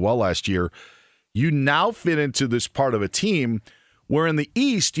all-star as well last year, you now fit into this part of a team where in the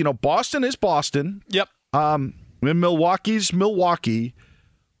East, Boston is Boston. Yep. And Milwaukee's Milwaukee.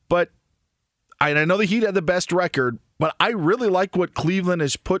 But I know the Heat had the best record, but I really like what Cleveland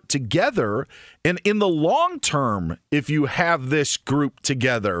has put together. And in the long term, if you have this group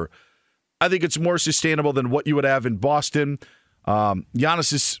together, I think it's more sustainable than what you would have in Boston.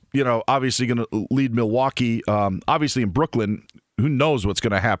 Giannis is, obviously going to lead Milwaukee. Obviously in Brooklyn, who knows what's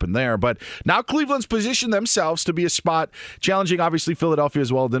going to happen there. But now Cleveland's positioned themselves to be a spot challenging, obviously, Philadelphia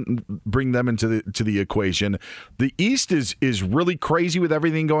as well. Didn't bring them into the equation. The East is really crazy with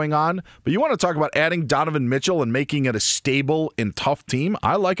everything going on. But you want to talk about adding Donovan Mitchell and making it a stable and tough team?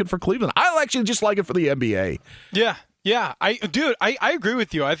 I like it for Cleveland. I actually just like it for the NBA. Yeah, I agree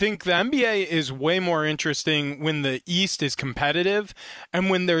with you. I think the NBA is way more interesting when the East is competitive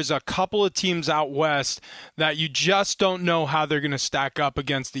and when there's a couple of teams out West that you just don't know how they're going to stack up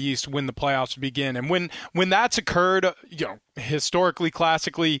against the East when the playoffs begin. And when that's occurred, historically,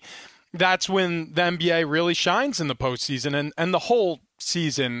 classically, that's when the NBA really shines in the postseason. And the whole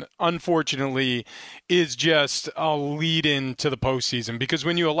season, unfortunately, is just a lead-in to the postseason, because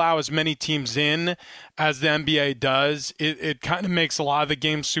when you allow as many teams in as the NBA does, it kind of makes a lot of the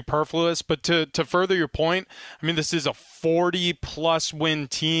games superfluous. But to further your point, I mean, this is a 40-plus win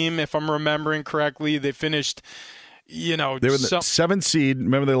team, if I'm remembering correctly. They finished, they were the 7th seed.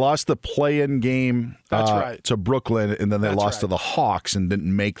 Remember, they lost the play-in game to Brooklyn, and then they lost to the Hawks and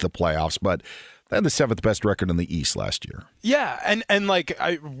didn't make the playoffs. But they had the 7th best record in the East last year. Yeah, and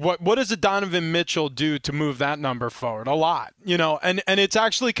what does a Donovan Mitchell do to move that number forward? A lot, and it's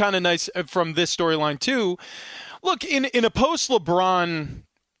actually kind of nice from this storyline too. Look, in a post-LeBron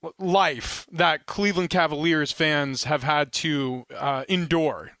life that Cleveland Cavaliers fans have had to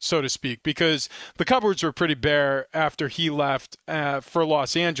endure, so to speak, because the cupboards were pretty bare after he left for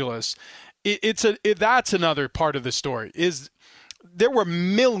Los Angeles. That's another part of the story is there were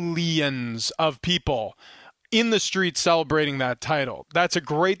millions of people in the streets celebrating that title. That's a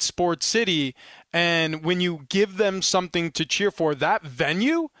great sports city, and when you give them something to cheer for, that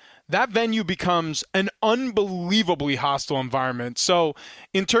venue becomes an unbelievably hostile environment. So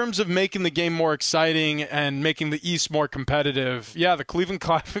in terms of making the game more exciting and making the East more competitive, yeah, the Cleveland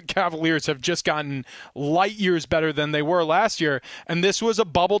Cavaliers have just gotten light years better than they were last year. And this was a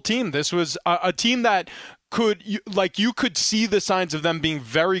bubble team. This was a team that you could see the signs of them being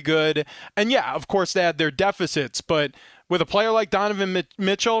very good. And yeah, of course they had their deficits, but with a player like Donovan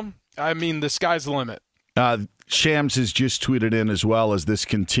Mitchell, I mean, the sky's the limit. Shams has just tweeted in as well as this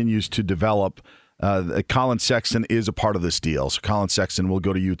continues to develop. Colin Sexton is a part of this deal. So Colin Sexton will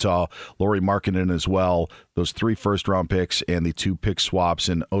go to Utah. Lauri Markkanen as well. Those 3 first-round picks and the 2 pick swaps.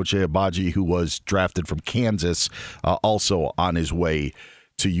 And Ochai Agbaji, who was drafted from Kansas, also on his way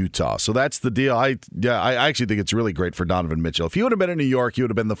to Utah. So that's the deal. I actually think it's really great for Donovan Mitchell. If he would have been in New York, he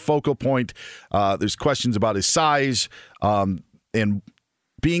would have been the focal point. There's questions about his size and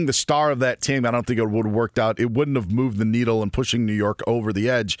being the star of that team. I don't think it would have worked out. It wouldn't have moved the needle and pushing New York over the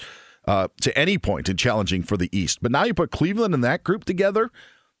edge to any point in challenging for the East. But now you put Cleveland and that group together,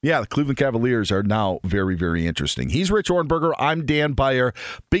 Yeah, the Cleveland Cavaliers are now very, very interesting. He's Rich Ohrnberger. I'm Dan Beyer.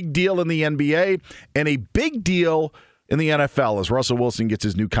 Big deal in the NBA and a big deal in the NFL as Russell Wilson gets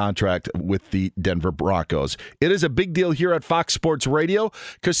his new contract with the Denver Broncos. It is a big deal here at Fox Sports Radio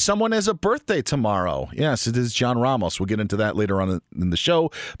because someone has a birthday tomorrow. Yes, it is John Ramos. We'll get into that later on in the show.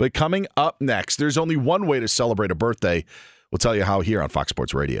 But coming up next, there's only one way to celebrate a birthday. We'll tell you how here on Fox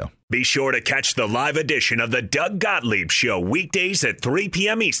Sports Radio. Be sure to catch the live edition of the Doug Gottlieb Show weekdays at 3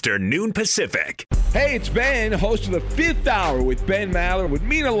 p.m. Eastern, noon Pacific. Hey, it's Ben, host of the Fifth Hour with Ben Maller. It would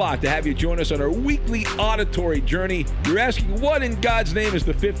mean a lot to have you join us on our weekly auditory journey. You're asking, what in God's name is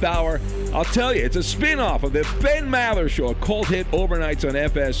the Fifth Hour? I'll tell you, it's a spin-off of the Ben Maller Show, a cult hit overnights on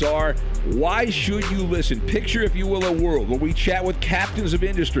FSR. Why should you listen? Picture, if you will, a world where we chat with captains of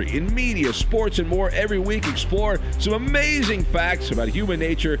industry in media, sports, and more every week. Explore some amazing facts about human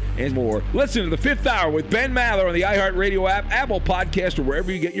nature and more. Listen to the Fifth Hour with Ben Maller on the iHeartRadio app, Apple Podcast, or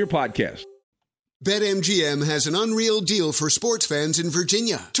wherever you get your podcasts. BetMGM has an unreal deal for sports fans in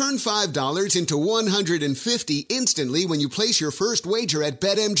Virginia. Turn $5 into $150 instantly when you place your first wager at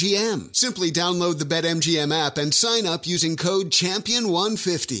BetMGM. Simply download the BetMGM app and sign up using code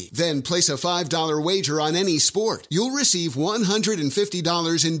CHAMPION150. Then place a $5 wager on any sport. You'll receive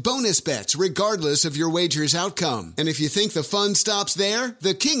 $150 in bonus bets regardless of your wager's outcome. And if you think the fun stops there,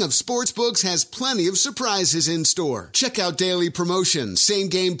 the king of sportsbooks has plenty of surprises in store. Check out daily promotions,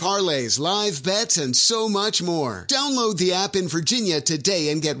 same-game parlays, live bets, and so much more. Download the app in Virginia today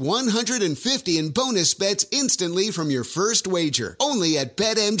and get $150 in bonus bets instantly from your first wager. Only at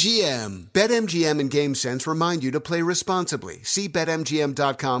BetMGM. BetMGM and GameSense remind you to play responsibly. See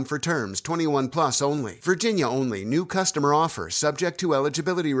BetMGM.com for terms. 21 plus only. Virginia only. New customer offer subject to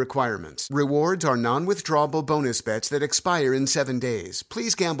eligibility requirements. Rewards are non-withdrawable bonus bets that expire in 7 days.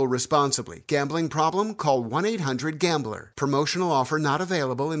 Please gamble responsibly. Gambling problem? Call 1-800-GAMBLER. Promotional offer not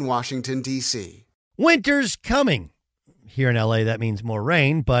available in Washington, D.C. Winter's coming. Here in LA, that means more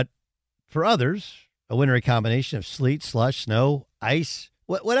rain, but for others, a wintry combination of sleet, slush, snow, ice,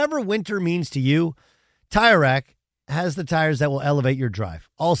 whatever winter means to you, Tire Rack has the tires that will elevate your drive.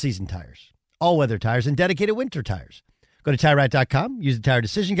 All-season tires, all-weather tires, and dedicated winter tires. Go to TireRack.com, use the Tire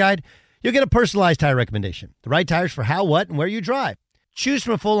Decision Guide. You'll get a personalized tire recommendation. The right tires for how, what, and where you drive. Choose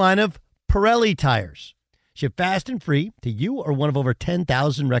from a full line of Pirelli tires. Ship fast and free to you or one of over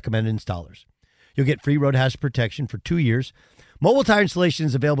 10,000 recommended installers. You'll get free road hazard protection for 2 years. Mobile tire installation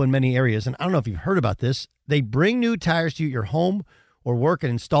is available in many areas, and I don't know if you've heard about this. They bring new tires to your home or work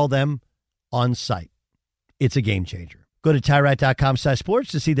and install them on site. It's a game changer. Go to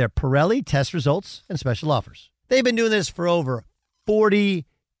TireRack.com/sports to see their Pirelli test results and special offers. They've been doing this for over 40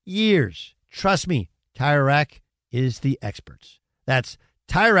 years. Trust me, Tire Rack is the experts. That's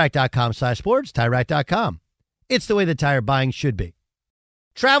TireRack.com/sports, TireRack.com. It's the way the tire buying should be.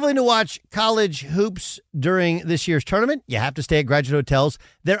 Traveling to watch college hoops during this year's tournament? You have to stay at Graduate Hotels.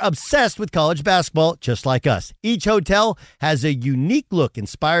 They're obsessed with college basketball, just like us. Each hotel has a unique look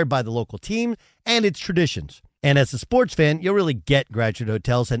inspired by the local team and its traditions. And as a sports fan, you'll really get Graduate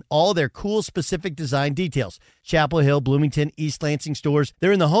Hotels and all their cool specific design details. Chapel Hill, Bloomington, East Lansing stores.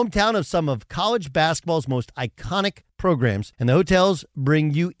 They're in the hometown of some of college basketball's most iconic programs, and the hotels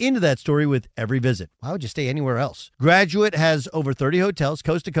bring you into that story with every visit. Why would you stay anywhere else? Graduate has over 30 hotels,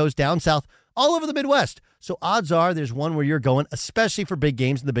 coast to coast, down south, all over the Midwest. So odds are there's one where you're going, especially for big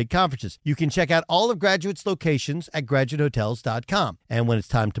games and the big conferences. You can check out all of Graduate's locations at graduatehotels.com. And when it's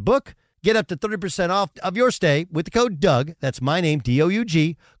time to book, get up to 30% off of your stay with the code DOUG. That's my name,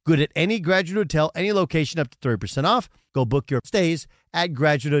 D-O-U-G. Good at any Graduate Hotel, any location, up to 30% off. Go book your stays at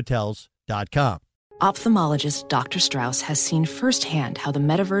graduatehotels.com. Ophthalmologist Dr. Strauss has seen firsthand how the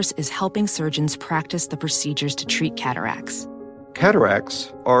metaverse is helping surgeons practice the procedures to treat cataracts.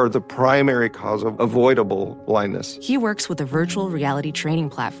 Cataracts are the primary cause of avoidable blindness. He works with a virtual reality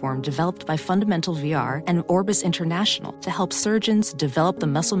training platform developed by Fundamental VR and Orbis International to help surgeons develop the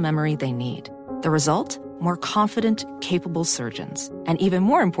muscle memory they need. The result? More confident, capable surgeons. And even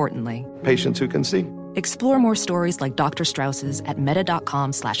more importantly, patients who can see. Explore more stories like Dr. Strauss's at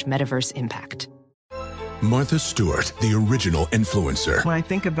meta.com/metaverseimpact. Martha Stewart, the original influencer. When I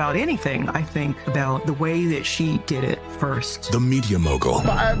think about anything, I think about the way that she did it first. The media mogul.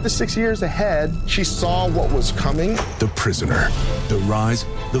 5 to 6 years ahead, she saw what was coming. The prisoner. The rise,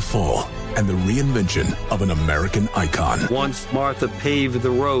 the fall, and the reinvention of an American icon. Once Martha paved the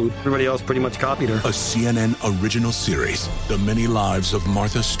road, everybody else pretty much copied her. A CNN original series, The Many Lives of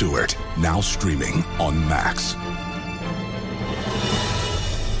Martha Stewart, now streaming on Max.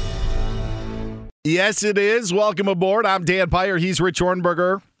 Yes, it is. Welcome aboard. I'm Dan Beyer. He's Rich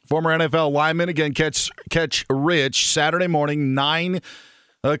Ohrnberger, former NFL lineman. Again, catch Rich Saturday morning, 9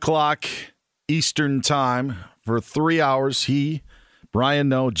 o'clock Eastern time for 3 hours. Brian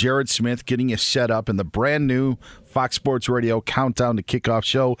Noe, Jared Smith getting you set up in the brand new Fox Sports Radio Countdown to Kickoff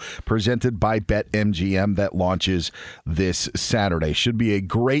show presented by BetMGM that launches this Saturday. Should be a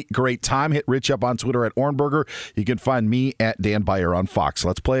great time. Hit Rich up on Twitter at Ornberger. You can find me at Dan Beyer on Fox.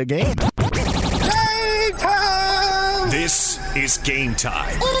 Let's play a game. This is Game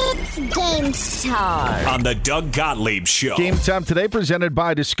Time. It's game time. On the Doug Gottlieb Show. Game time today presented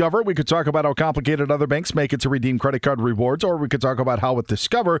by Discover. We could talk about how complicated other banks make it to redeem credit card rewards, or we could talk about how with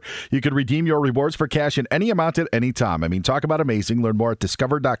Discover you could redeem your rewards for cash in any amount at any time. I mean, talk about amazing. Learn more at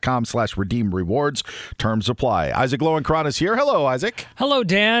discover.com/redeem rewards. Terms apply. Isaac Lowenkron is here. Hello, Isaac. Hello,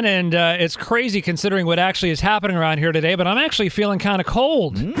 Dan. And it's crazy considering what actually is happening around here today, but I'm actually feeling kind of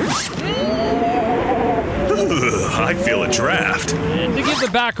cold. I feel a draft. And to give the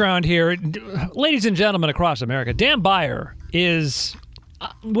background here, ladies and gentlemen across America, Dan Beyer is,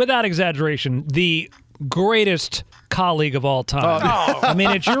 without exaggeration, the greatest colleague of all time. I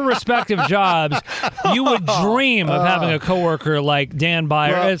mean, at your respective jobs, you would dream of having a coworker like Dan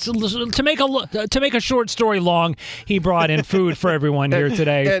Beyer. To make a short story long, he brought in food for everyone here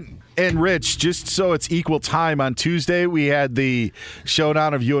today. And Rich, just so it's equal time, on Tuesday we had the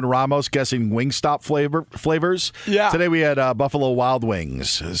showdown of you and Ramos guessing Wingstop flavors. Yeah. Today we had Buffalo Wild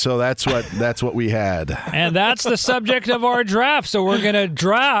Wings. So that's what we had. And that's the subject of our draft. So we're gonna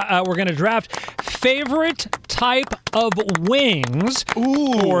draft favorite type of wings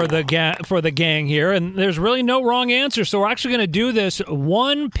for the gang here. And there's really no wrong answer. So we're actually gonna do this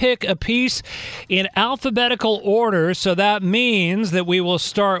one pick apiece in alphabetical order. So that means that we will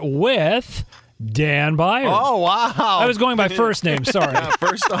start with Dan Beyer. Oh, wow. I was going by first name, sorry.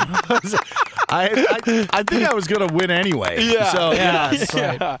 First I think I was going to win anyway. Yeah. So,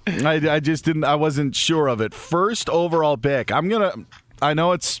 Yeah. I just didn't, I wasn't sure of it. First overall pick. I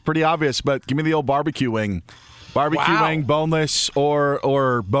know it's pretty obvious, but give me the old barbecue wing. Barbecue wing, boneless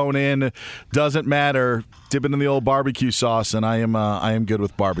or bone in, doesn't matter. Dip it in the old barbecue sauce, and I am good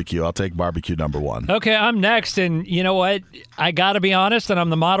with barbecue. I'll take barbecue number one. Okay, I'm next, and you know what? I got to be honest, and I'm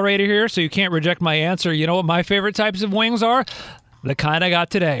the moderator here, so you can't reject my answer. You know what my favorite types of wings are? The kind I got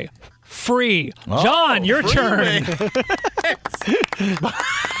today. Free. John, your turn.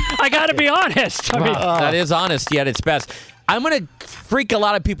 I got to be honest. I mean, that is honest, yet it's best. I'm going to freak a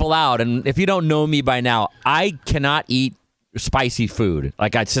lot of people out, and if you don't know me by now, I cannot eat spicy food.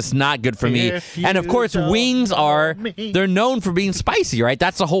 Like, it's just not good for me. And, of course, wings they're known for being spicy, right?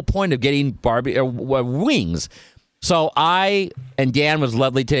 That's the whole point of getting wings. So and Dan was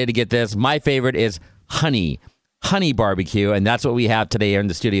lovely today to get this. My favorite is honey barbecue, and that's what we have today here in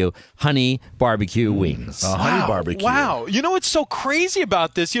the studio, honey barbecue wings. Honey barbecue. Wow. You know what's so crazy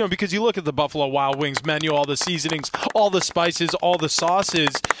about this? You know, because you look at the Buffalo Wild Wings menu, all the seasonings, all the spices, all the sauces.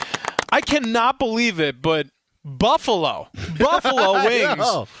 I cannot believe it, but Buffalo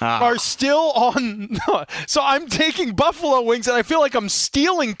wings are still on. So I'm taking Buffalo wings, and I feel like I'm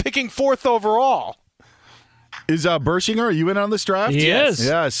picking fourth overall. Is Bershinger, are you in on this draft? Yes.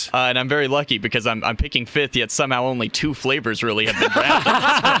 Yes. And I'm very lucky because I'm picking fifth, yet somehow only two flavors really have been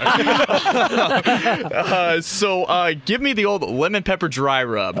drafted. So give me the old lemon pepper dry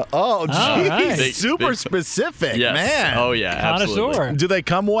rub. Oh, geez. Nice. Super specific, yes. man. Oh, yeah, absolutely. Connoisseur. Do they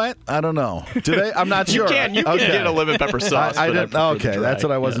come wet? I don't know. Do they? I'm not sure. You can get a lemon pepper sauce. I didn't. Okay, that's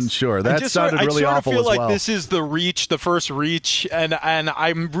what I wasn't sure. That sounded really awful as well. I feel like this is the first reach, and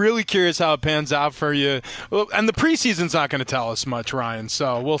I'm really curious how it pans out for you. And the preseason's not going to tell us much, Ryan,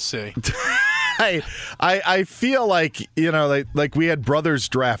 so we'll see. I feel like, you know, like we had brothers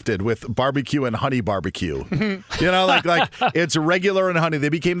drafted with barbecue and honey barbecue. You know, like it's regular and honey. They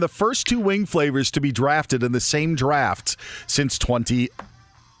became the first two wing flavors to be drafted in the same draft since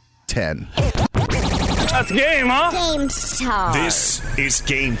 2010. That's game, huh? Game time. This is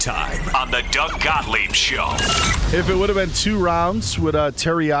Game Time on the Doug Gottlieb Show. If it would have been 2 rounds, would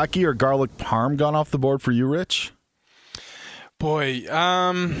teriyaki or garlic parm gone off the board for you, Rich? Boy,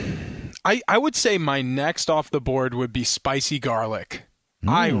 I would say my next off the board would be spicy garlic.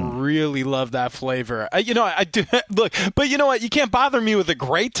 I really love that flavor. I do. Look, but you know what? You can't bother me with a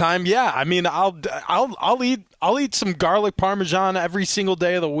great time. Yeah, I mean, I'll eat some garlic parmesan every single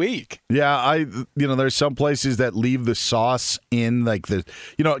day of the week. Yeah, there's some places that leave the sauce in, like it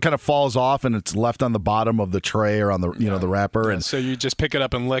kind of falls off and it's left on the bottom of the tray or on the the wrapper, and so you just pick it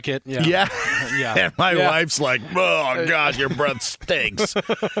up and lick it. Yeah. And my wife's like, "Oh God, your breath stinks."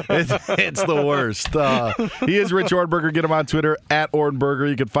 It's the worst. He is Rich Ornberger. Get him on Twitter at Ornberger.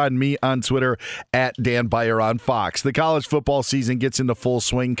 You can find me on Twitter at Dan Beyer on Fox. The college football season gets into full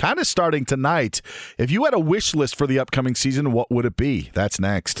swing, kind of starting tonight. If you had a wish wish list for the upcoming season, what would it be? That's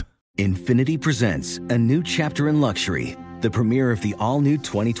next. Infiniti presents a new chapter in luxury, the premiere of the all-new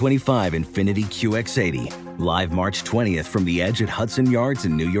 2025 Infiniti QX80, live March 20th from the Edge at Hudson Yards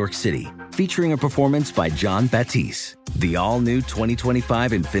in New York City, featuring a performance by John Batiste. The all-new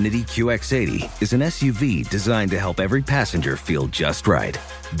 2025 Infiniti QX80 is an SUV designed to help every passenger feel just right.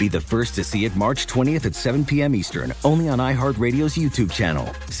 Be the first to see it March 20th at 7 p.m. Eastern, only on iHeartRadio's YouTube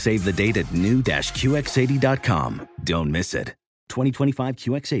channel. Save the date at new-QX80.com. Don't miss it. 2025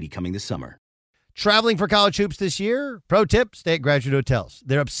 QX80 coming this summer. Traveling for college hoops this year? Pro tip, stay at Graduate Hotels.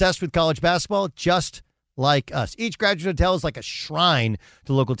 They're obsessed with college basketball, just like us. Each Graduate Hotel is like a shrine to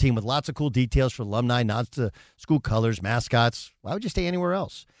the local team with lots of cool details for alumni, nods to school colors, mascots. Why would you stay anywhere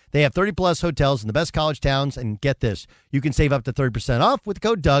else? They have 30-plus hotels in the best college towns, and get this, you can save up to 30% off with the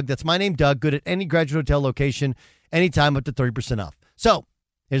code Doug. That's my name, Doug. Good at any Graduate Hotel location, anytime up to 30% off. So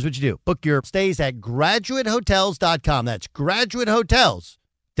here's what you do. Book your stays at graduatehotels.com. That's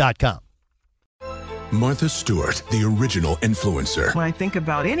graduatehotels.com. Martha Stewart, the original influencer. When I think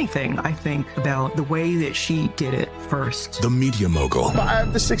about anything, I think about the way that she did it first. The media mogul.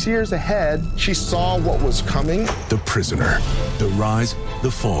 5 to 6 years ahead, she saw what was coming. The prisoner. The rise, the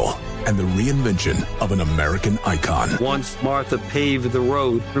fall, and the reinvention of an American icon. Once Martha paved the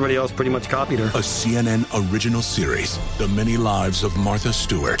road, everybody else pretty much copied her. A CNN original series, The Many Lives of Martha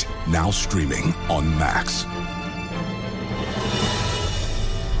Stewart, now streaming on Max.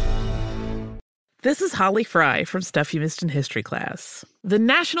 This is Holly Fry from Stuff You Missed in History class. The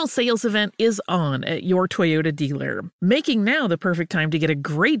national sales event is on at your Toyota dealer, making now the perfect time to get a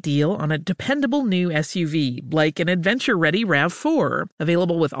great deal on a dependable new SUV, like an adventure-ready RAV4.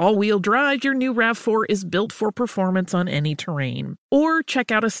 Available with all-wheel drive, your new RAV4 is built for performance on any terrain. Or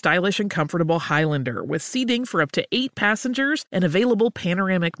check out a stylish and comfortable Highlander with seating for up to 8 passengers and available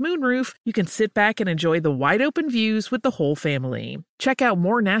panoramic moonroof. You can sit back and enjoy the wide-open views with the whole family. Check out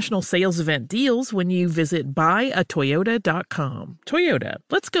more national sales event deals when you visit buyatoyota.com. Toyota,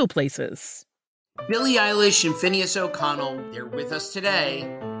 let's go places. Billie Eilish and Phineas O'Connell, they're with us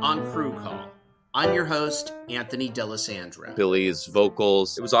today on Crew Call. I'm your host, Anthony D'Alessandro. Billie's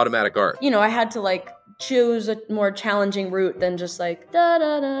vocals, it was automatic art. You know, I had to choose a more challenging route than just da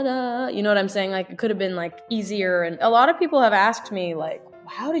da da da. You know what I'm saying? It could have been easier. And a lot of people have asked me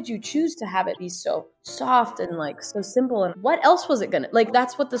how did you choose to have it be so soft and so simple? And what else was it gonna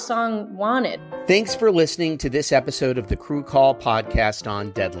that's what the song wanted. Thanks for listening to this episode of the Crew Call podcast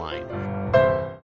on Deadline.